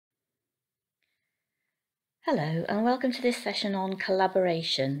Hello and welcome to this session on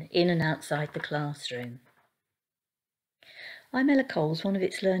collaboration in and outside the classroom. I'm Ella Coles, one of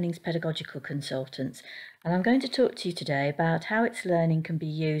itslearning's pedagogical consultants, and I'm going to talk to you today about how itslearning can be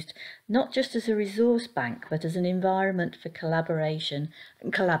used not just as a resource bank but as an environment for collaboration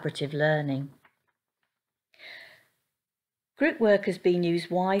and collaborative learning. Group work has been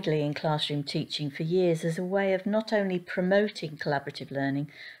used widely in classroom teaching for years as a way of not only promoting collaborative learning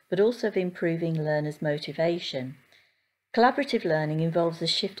but also of improving learners' motivation. Collaborative learning involves a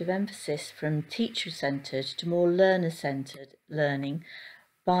shift of emphasis from teacher-centred to more learner-centred learning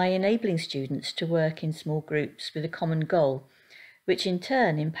by enabling students to work in small groups with a common goal, which in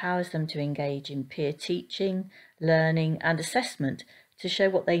turn empowers them to engage in peer teaching, learning and assessment to show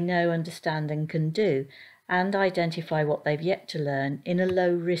what they know, understand and can do, and identify what they've yet to learn in a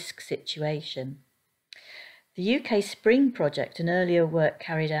low-risk situation. The UK Spring Project and earlier work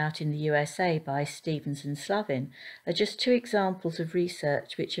carried out in the USA by Stevens and Slavin are just two examples of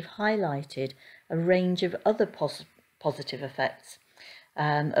research which have highlighted a range of other positive effects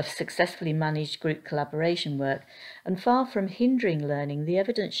of successfully managed group collaboration work, and far from hindering learning, the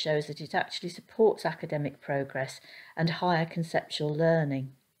evidence shows that it actually supports academic progress and higher conceptual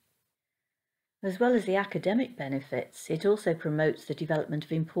learning. As well as the academic benefits, it also promotes the development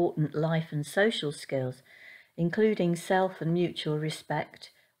of important life and social skills, including self and mutual respect,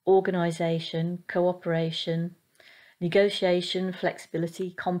 organisation, cooperation, negotiation,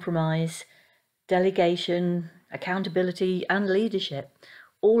 flexibility, compromise, delegation, accountability and leadership.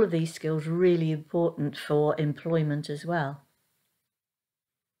 All of these skills are really important for employment as well.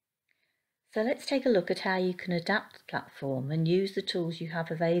 So let's take a look at how you can adapt the platform and use the tools you have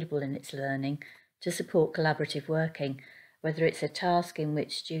available in itslearning to support collaborative working, whether it's a task in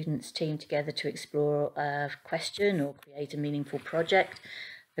which students team together to explore a question or create a meaningful project,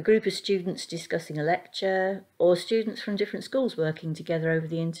 a group of students discussing a lecture, or students from different schools working together over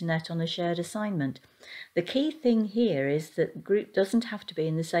the internet on a shared assignment. The key thing here is that the group doesn't have to be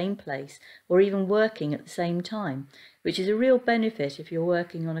in the same place or even working at the same time, which is a real benefit if you're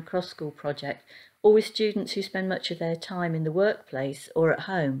working on a cross-school project or with students who spend much of their time in the workplace or at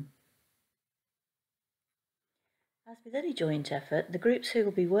home. As with any joint effort, the groups who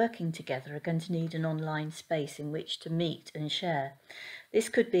will be working together are going to need an online space in which to meet and share. This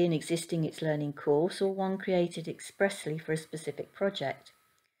could be an existing itslearning course or one created expressly for a specific project.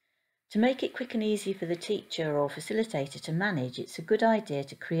 To make it quick and easy for the teacher or facilitator to manage, it's a good idea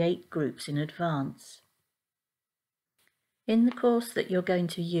to create groups in advance. In the course that you're going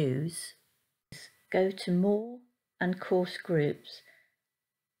to use, go to More and Course Groups,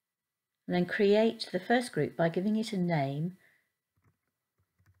 and then create the first group by giving it a name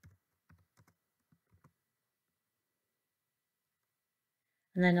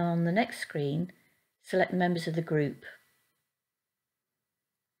and then on the next screen select the members of the group.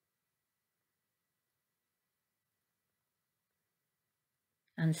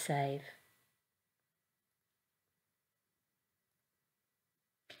 And save.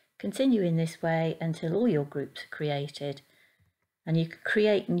 Continue in this way until all your groups are created, and you can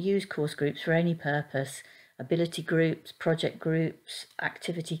create and use course groups for any purpose: ability groups, project groups,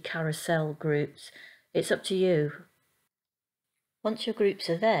 activity carousel groups. It's up to you. Once your groups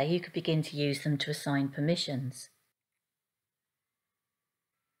are there, you could begin to use them to assign permissions.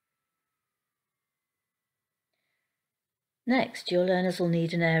 Next, your learners will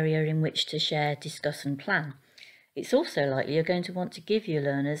need an area in which to share, discuss and plan. It's also likely you're going to want to give your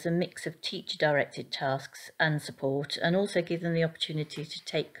learners a mix of teacher-directed tasks and support, and also give them the opportunity to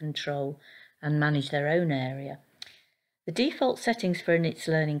take control and manage their own area. The default settings for an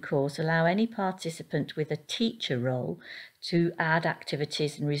itslearning course allow any participant with a teacher role to add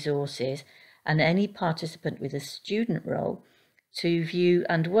activities and resources, and any participant with a student role to view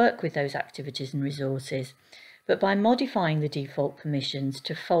and work with those activities and resources. But by modifying the default permissions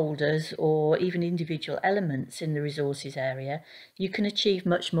to folders or even individual elements in the resources area, you can achieve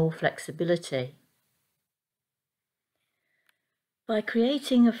much more flexibility. By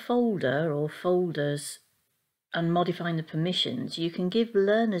creating a folder or folders and modifying the permissions, you can give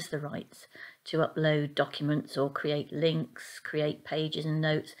learners the rights to upload documents or create links, create pages and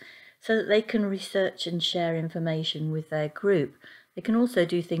notes, so that they can research and share information with their group. They can also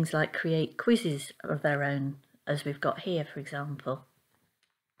do things like create quizzes of their own, as we've got here, for example.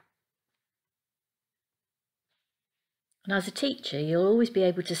 And as a teacher, you'll always be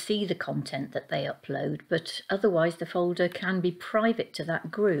able to see the content that they upload, but otherwise the folder can be private to that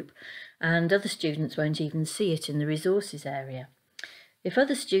group, and other students won't even see it in the resources area. If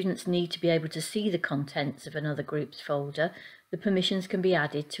other students need to be able to see the contents of another group's folder, the permissions can be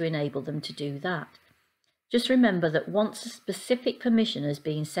added to enable them to do that. Just remember that once a specific permission has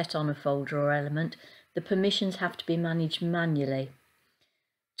been set on a folder or element, the permissions have to be managed manually.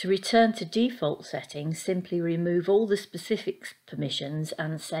 To return to default settings, simply remove all the specific permissions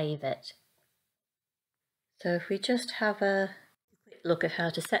and save it. So if we just have a quick look at how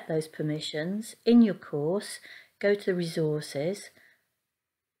to set those permissions, in your course, go to the resources,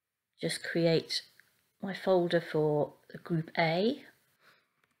 just create my folder for group A,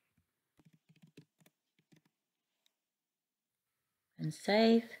 and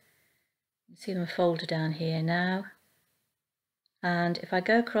save. You see my folder down here now. And if I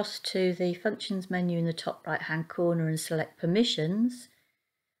go across to the functions menu in the top right hand corner and select permissions,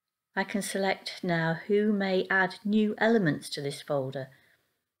 I can select now who may add new elements to this folder.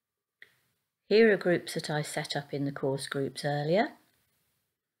 Here are groups that I set up in the course groups earlier.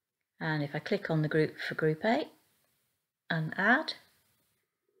 And if I click on the group for group A and add,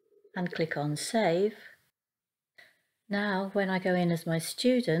 and click on save, now when I go in as my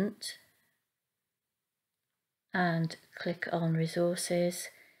student and click on resources,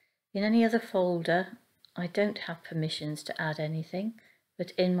 in any other folder I don't have permissions to add anything,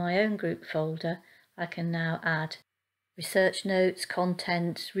 but in my own group folder I can now add research notes,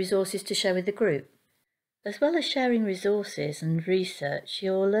 content, resources to share with the group. As well as sharing resources and research,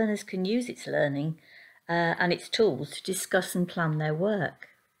 your learners can use itslearning and its tools to discuss and plan their work.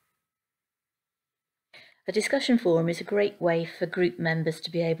 A discussion forum is a great way for group members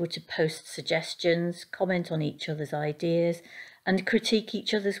to be able to post suggestions, comment on each other's ideas, and critique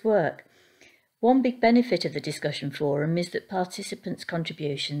each other's work. One big benefit of the discussion forum is that participants'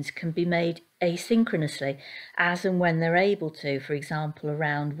 contributions can be made asynchronously, as and when they're able to, for example,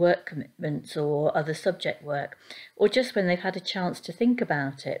 around work commitments or other subject work, or just when they've had a chance to think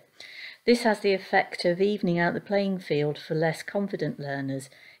about it. This has the effect of evening out the playing field for less confident learners,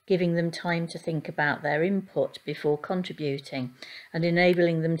 giving them time to think about their input before contributing and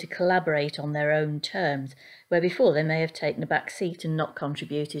enabling them to collaborate on their own terms, where before they may have taken a back seat and not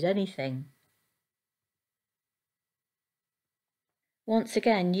contributed anything. Once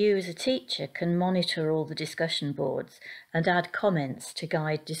again, you as a teacher can monitor all the discussion boards and add comments to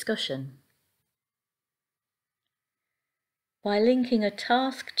guide discussion. By linking a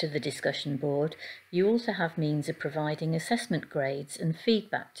task to the discussion board, you also have means of providing assessment grades and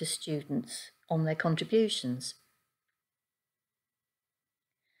feedback to students on their contributions.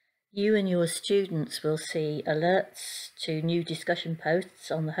 You and your students will see alerts to new discussion posts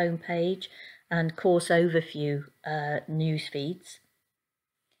on the home page and course overview news feeds.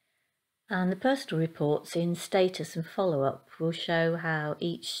 And the personal reports in status and follow-up will show how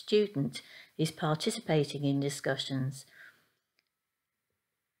each student is participating in discussions.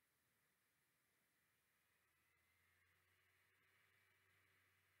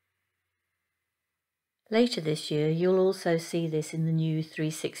 Later this year, you'll also see this in the new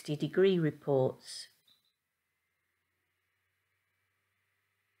 360-degree reports.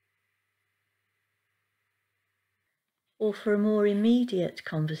 Or for a more immediate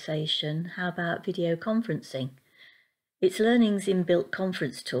conversation, how about video conferencing? Itslearning's inbuilt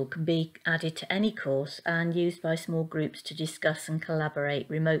conference tool can be added to any course and used by small groups to discuss and collaborate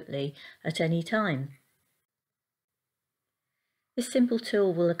remotely at any time. This simple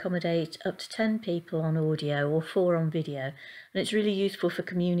tool will accommodate up to 10 people on audio or 4 on video, and it's really useful for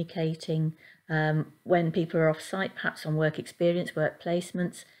communicating when people are off-site, perhaps on work experience, work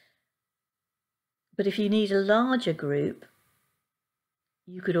placements. But if you need a larger group,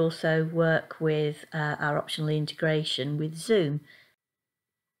 you could also work with our optional integration with Zoom.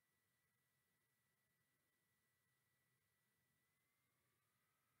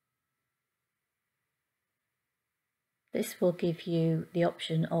 This will give you the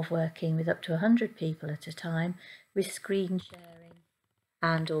option of working with up to 100 people at a time with screen sharing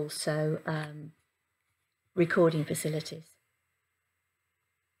and also recording facilities.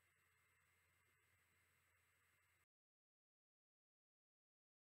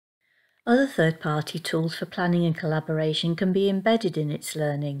 Other third-party tools for planning and collaboration can be embedded in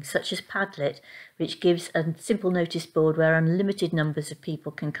itslearning, such as Padlet, which gives a simple notice board where unlimited numbers of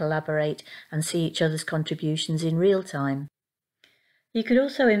people can collaborate and see each other's contributions in real time. You could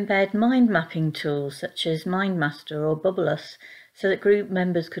also embed mind mapping tools such as MindMaster or Bubbleless, so that group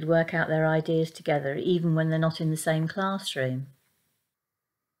members could work out their ideas together even when they're not in the same classroom.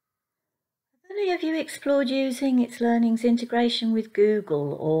 Have any of you explored using itslearning's integration with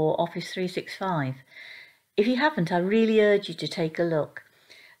Google or Office 365? If you haven't, I really urge you to take a look.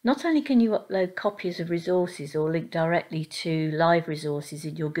 Not only can you upload copies of resources or link directly to live resources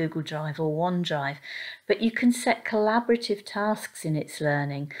in your Google Drive or OneDrive, but you can set collaborative tasks in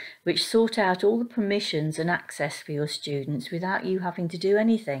itslearning, which sort out all the permissions and access for your students without you having to do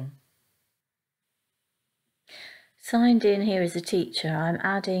anything. Signed in here as a teacher, I'm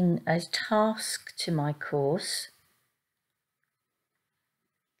adding a task to my course.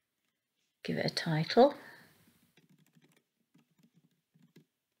 Give it a title.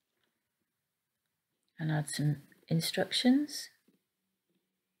 And add some instructions.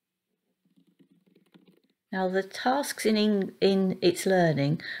 Now the tasks in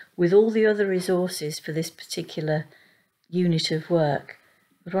itslearning with all the other resources for this particular unit of work,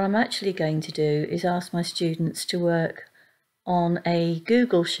 but what I'm actually going to do is ask my students to work on a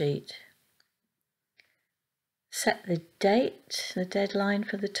Google Sheet. Set the date, the deadline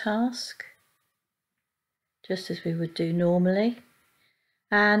for the task, just as we would do normally.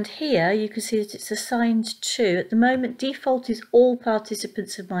 And here you can see that it's assigned to, at the moment, default is all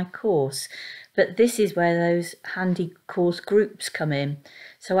participants of my course, but this is where those handy course groups come in.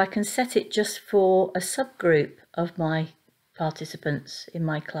 So I can set it just for a subgroup of my participants in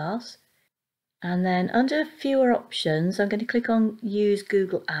my class. And then under fewer options, I'm going to click on Use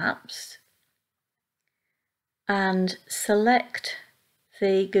Google Apps and select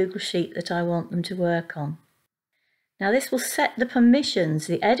the Google Sheet that I want them to work on. Now this will set the permissions,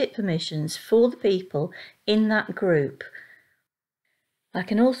 the edit permissions for the people in that group. I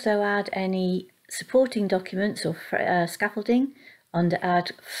can also add any supporting documents or scaffolding under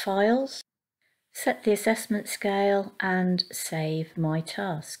Add Files, set the assessment scale and save my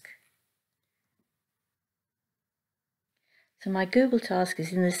task. So my Google task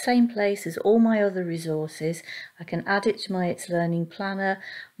is in the same place as all my other resources. I can add it to my itslearning planner,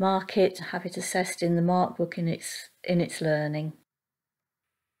 mark it, have it assessed in the mark book in itslearning.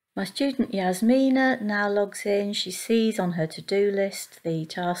 My student Yasmina now logs in. She sees on her to-do list the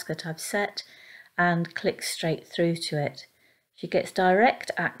task that I've set and clicks straight through to it. She gets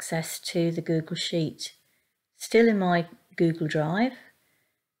direct access to the Google Sheet, still in my Google Drive,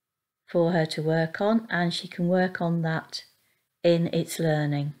 for her to work on, and she can work on that in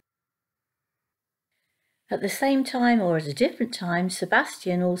itslearning. At the same time, or at a different time,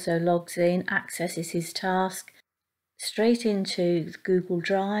 Sebastian also logs in, accesses his task straight into Google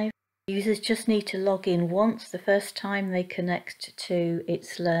Drive. Users just need to log in once the first time they connect to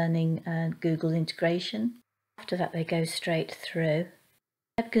itslearning and Google integration. After that they go straight through.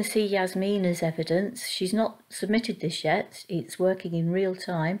 You can see Yasmina's evidence. She's not submitted this yet, it's working in real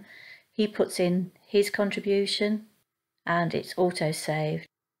time. He puts in his contribution and it's auto-saved.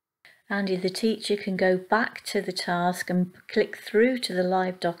 Andy, the teacher, can go back to the task and click through to the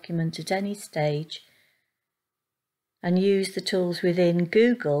live document at any stage and use the tools within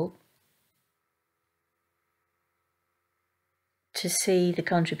Google to see the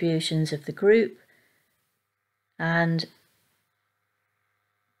contributions of the group and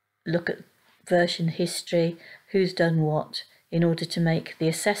look at version history, who's done what, in order to make the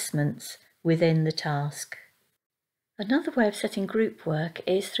assessments within the task. Another way of setting group work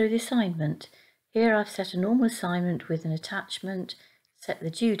is through the assignment. Here I've set a normal assignment with an attachment, set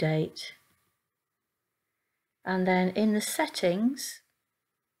the due date, and then in the settings,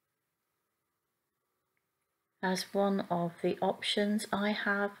 as one of the options, I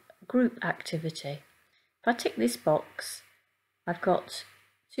have group activity. If I tick this box, I've got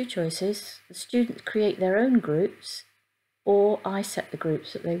two choices. The students create their own groups, or I set the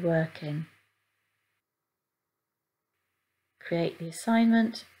groups that they work in. Create the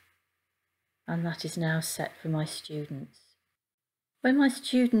assignment, and that is now set for my students. When my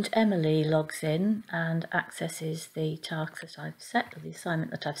student Emily logs in and accesses the task that I've set, or the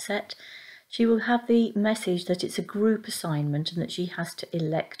assignment that I've set, she will have the message that it's a group assignment and that she has to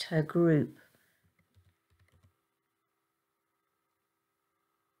elect her group.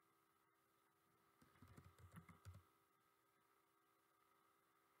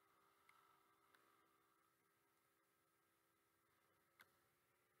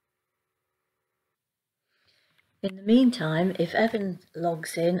 In the meantime, if Evan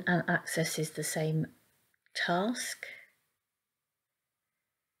logs in and accesses the same task,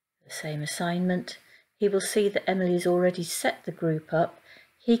 the same assignment, he will see that Emily's already set the group up.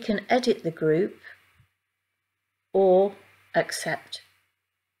 He can edit the group or accept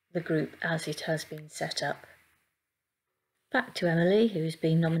the group as it has been set up. Back to Emily, who's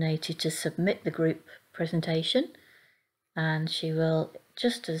been nominated to submit the group presentation, and she will,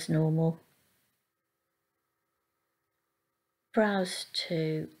 just as normal, browse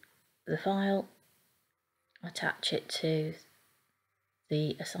to the file, attach it to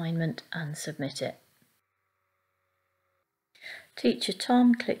the assignment and submit it. Teacher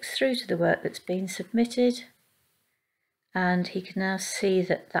Tom clicks through to the work that's been submitted, and he can now see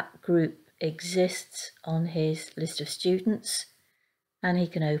that that group exists on his list of students, and he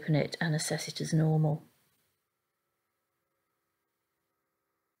can open it and assess it as normal.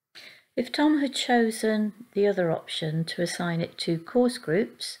 If Tom had chosen the other option to assign it to course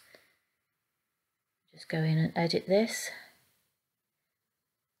groups, just go in and edit this.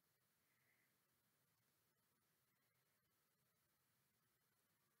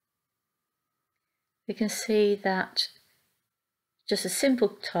 We can see that just a simple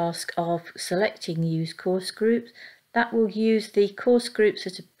task of selecting use course groups, that will use the course groups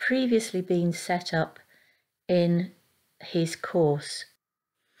that have previously been set up in his course.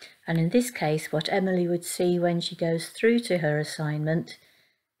 And in this case, what Emily would see when she goes through to her assignment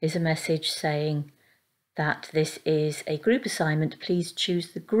is a message saying that this is a group assignment, please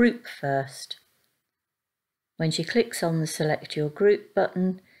choose the group first. When she clicks on the Select Your Group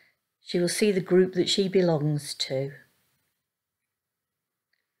button, she will see the group that she belongs to.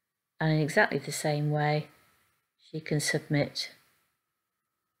 And in exactly the same way, she can submit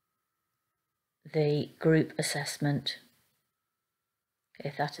the group assessment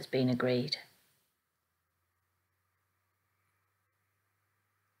if that has been agreed.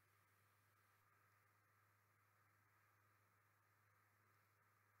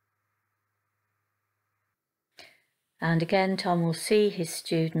 And again, Tom will see his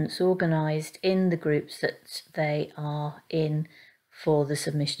students organised in the groups that they are in for the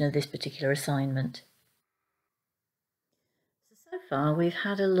submission of this particular assignment. So far we've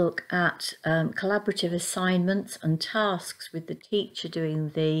had a look at collaborative assignments and tasks with the teacher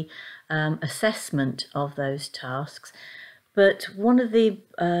doing the assessment of those tasks. But one of the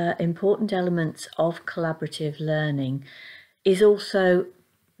important elements of collaborative learning is also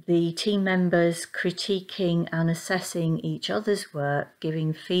the team members critiquing and assessing each other's work,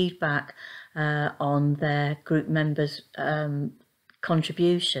 giving feedback on their group members'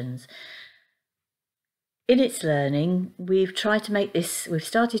 contributions. In its learning, we've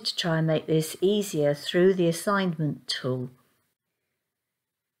started to try and make this easier through the assignment tool.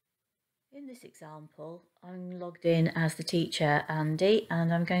 In this example, I'm logged in as the teacher Andy,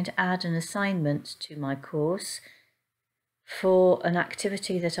 and I'm going to add an assignment to my course for an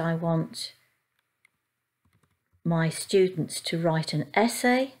activity that I want my students to write an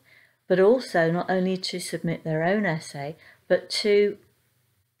essay, but also not only to submit their own essay, but to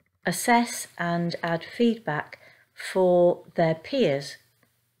assess and add feedback for their peers.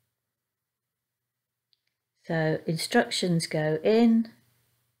 So instructions go in,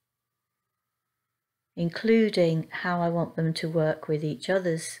 including how I want them to work with each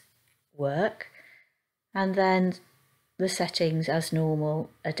other's work, and then the settings as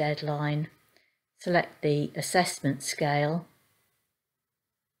normal, a deadline, select the assessment scale,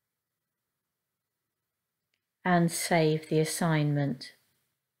 and save the assignment.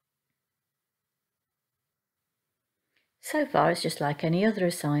 So far it's just like any other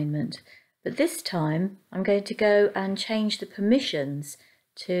assignment, but this time I'm going to go and change the permissions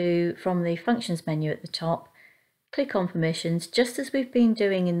from the functions menu at the top. Click on permissions, just as we've been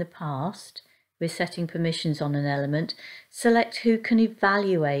doing in the past. We're setting permissions on an element. Select who can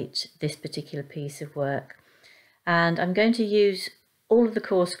evaluate this particular piece of work. And I'm going to use all of the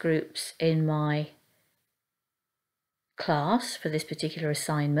course groups in my class for this particular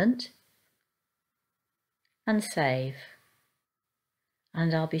assignment and save.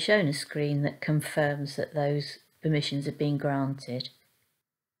 And I'll be shown a screen that confirms that those permissions have been granted.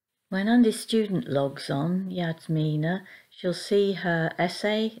 When Andy's student logs on, Yasmina, she'll see her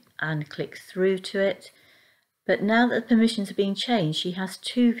essay and click through to it. But now that the permissions have been changed, she has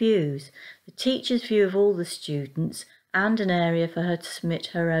two views, the teacher's view of all the students and an area for her to submit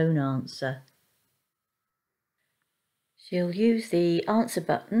her own answer. She'll use the answer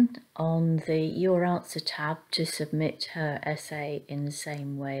button on the Your Answer tab to submit her essay in the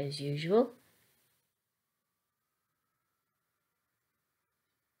same way as usual.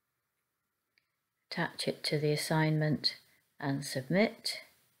 Attach it to the assignment and submit.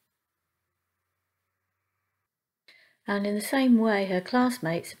 And in the same way, her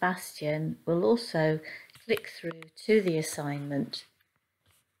classmate Sebastian will also click through to the assignment.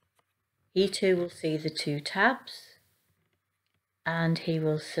 He too will see the two tabs, and he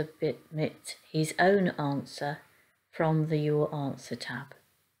will submit his own answer from the Your Answer tab.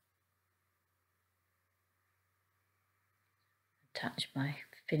 Attach my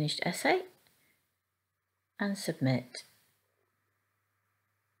finished essay and submit.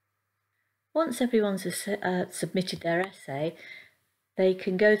 Once everyone's submitted their essay, They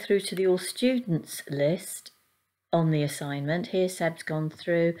can go through to the All Students list on the assignment. Here Seb's gone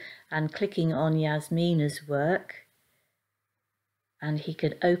through and clicking on Yasmina's work, and he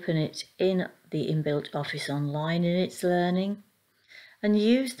can open it in the inbuilt Office Online in itslearning and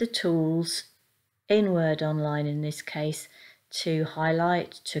use the tools in Word Online in this case to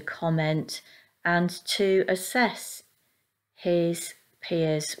highlight, to comment and to assess his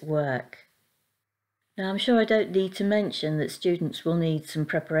peers' work. Now, I'm sure I don't need to mention that students will need some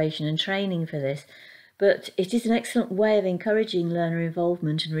preparation and training for this, but it is an excellent way of encouraging learner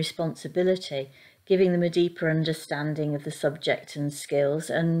involvement and responsibility, giving them a deeper understanding of the subject and skills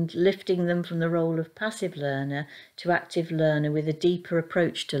and lifting them from the role of passive learner to active learner with a deeper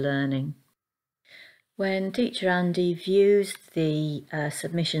approach to learning. When Teacher Andy views the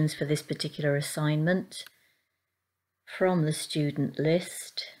submissions for this particular assignment from the student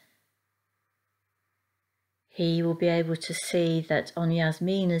list, he will be able to see that on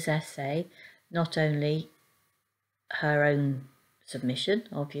Yasmina's essay, not only her own submission,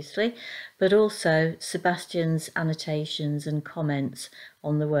 obviously, but also Sebastian's annotations and comments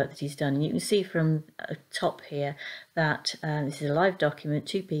on the work that he's done. And you can see from top here that this is a live document,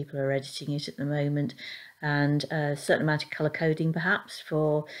 2 people are editing it at the moment, and a certain amount of colour coding perhaps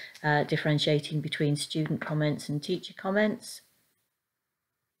for differentiating between student comments and teacher comments.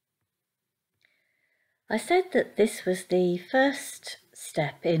 I said that this was the first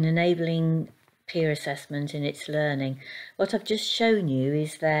step in enabling peer assessment in itslearning. What I've just shown you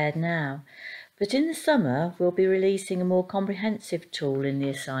is there now, but in the summer we'll be releasing a more comprehensive tool in the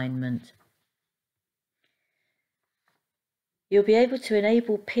assignment. You'll be able to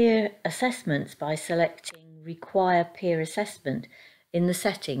enable peer assessments by selecting Require Peer Assessment in the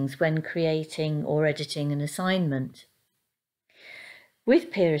settings when creating or editing an assignment.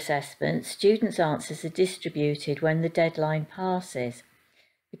 With peer assessment, students' answers are distributed when the deadline passes.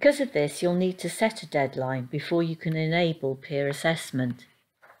 Because of this, you'll need to set a deadline before you can enable peer assessment.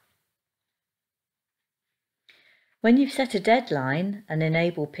 When you've set a deadline and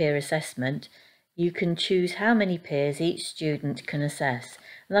enable peer assessment, you can choose how many peers each student can assess,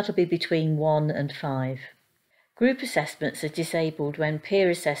 and that'll be between 1 and 5. Group assessments are disabled when peer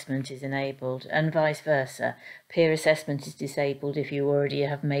assessment is enabled, and vice versa. Peer assessment is disabled if you already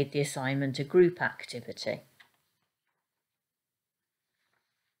have made the assignment a group activity.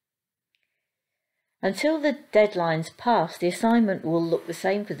 Until the deadline's passed, the assignment will look the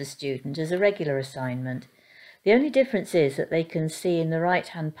same for the student as a regular assignment. The only difference is that they can see in the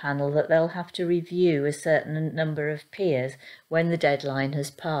right-hand panel that they'll have to review a certain number of peers when the deadline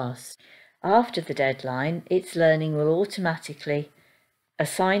has passed. After the deadline, itslearning will automatically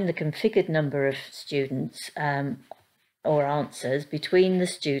assign the configured number of students or answers between the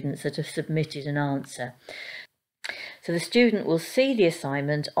students that have submitted an answer. So the student will see the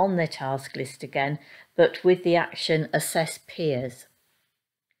assignment on their task list again, but with the action Assess Peers.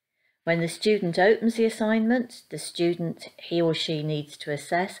 When the student opens the assignment, the student he or she needs to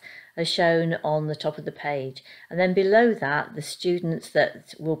assess are shown on the top of the page, and then below that the students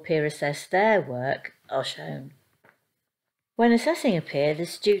that will peer assess their work are shown. When assessing a peer, the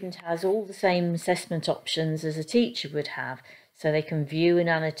student has all the same assessment options as a teacher would have, so they can view and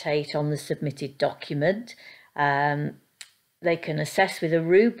annotate on the submitted document. They can assess with a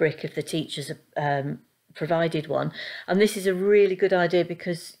rubric if the teacher's provided one, and this is a really good idea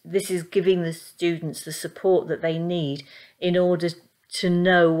because this is giving the students the support that they need in order to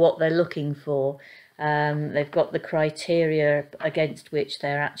know what they're looking for. They've got the criteria against which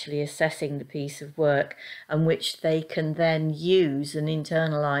they're actually assessing the piece of work and which they can then use and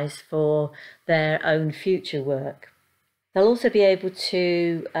internalise for their own future work. They'll also be able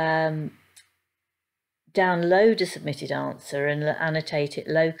to download a submitted answer and annotate it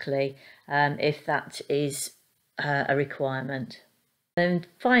locally if that is a requirement. And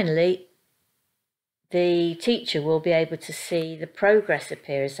finally, the teacher will be able to see the progress of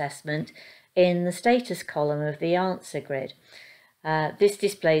peer assessment in the status column of the answer grid. This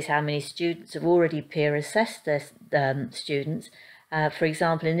displays how many students have already peer assessed their students. For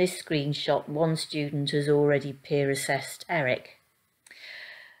example, in this screenshot, 1 student has already peer assessed Eric.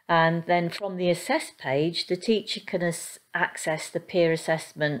 And then from the assess page, the teacher can access the peer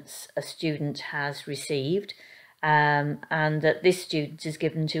assessments a student has received and that this student is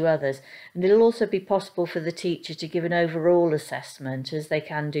given to others. And it'll also be possible for the teacher to give an overall assessment as they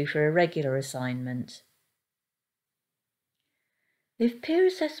can do for a regular assignment. If peer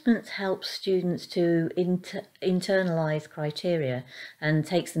assessments help students to internalise criteria and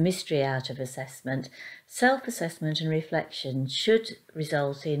takes the mystery out of assessment, self-assessment and reflection should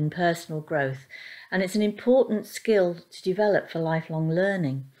result in personal growth, and it's an important skill to develop for lifelong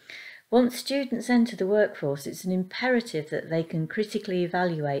learning. Once students enter the workforce, it's an imperative that they can critically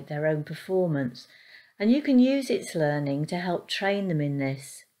evaluate their own performance, and you can use itslearning to help train them in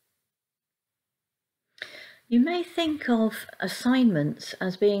this. You may think of assignments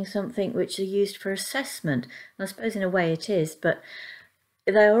as being something which are used for assessment. I suppose in a way it is, but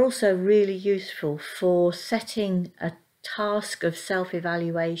they are also really useful for setting a task of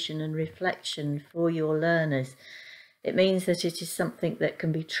self-evaluation and reflection for your learners. It means that it is something that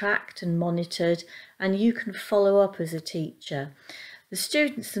can be tracked and monitored, and you can follow up as a teacher. The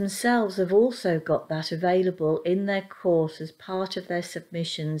students themselves have also got that available in their course as part of their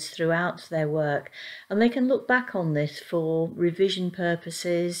submissions throughout their work, and they can look back on this for revision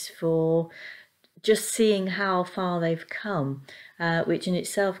purposes, for just seeing how far they've come, which in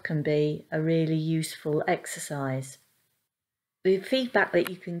itself can be a really useful exercise. The feedback that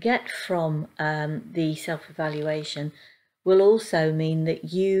you can get from the self-evaluation will also mean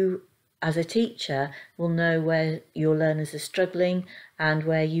that you as a teacher will know where your learners are struggling and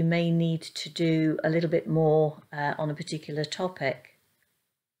where you may need to do a little bit more on a particular topic.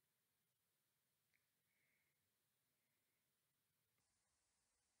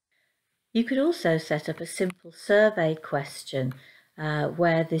 You could also set up a simple survey question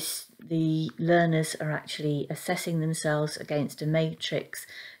where the learners are actually assessing themselves against a matrix,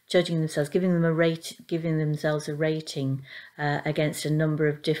 judging themselves, giving themselves a rating against a number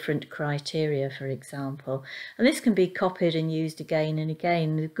of different criteria, for example. And this can be copied and used again and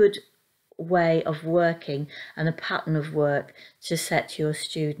again. A good way of working and a pattern of work to set your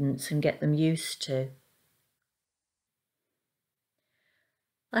students and get them used to.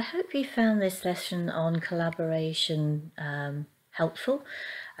 I hope you found this lesson on collaboration helpful,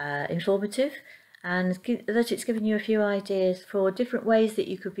 informative, and that it's given you a few ideas for different ways that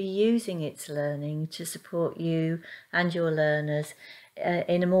you could be using itslearning to support you and your learners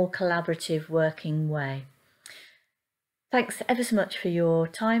in a more collaborative working way. Thanks ever so much for your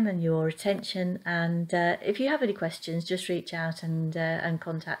time and your attention, and if you have any questions, just reach out and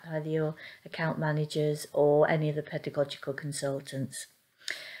contact either your account managers or any of the pedagogical consultants.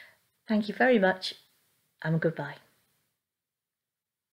 Thank you very much, and goodbye.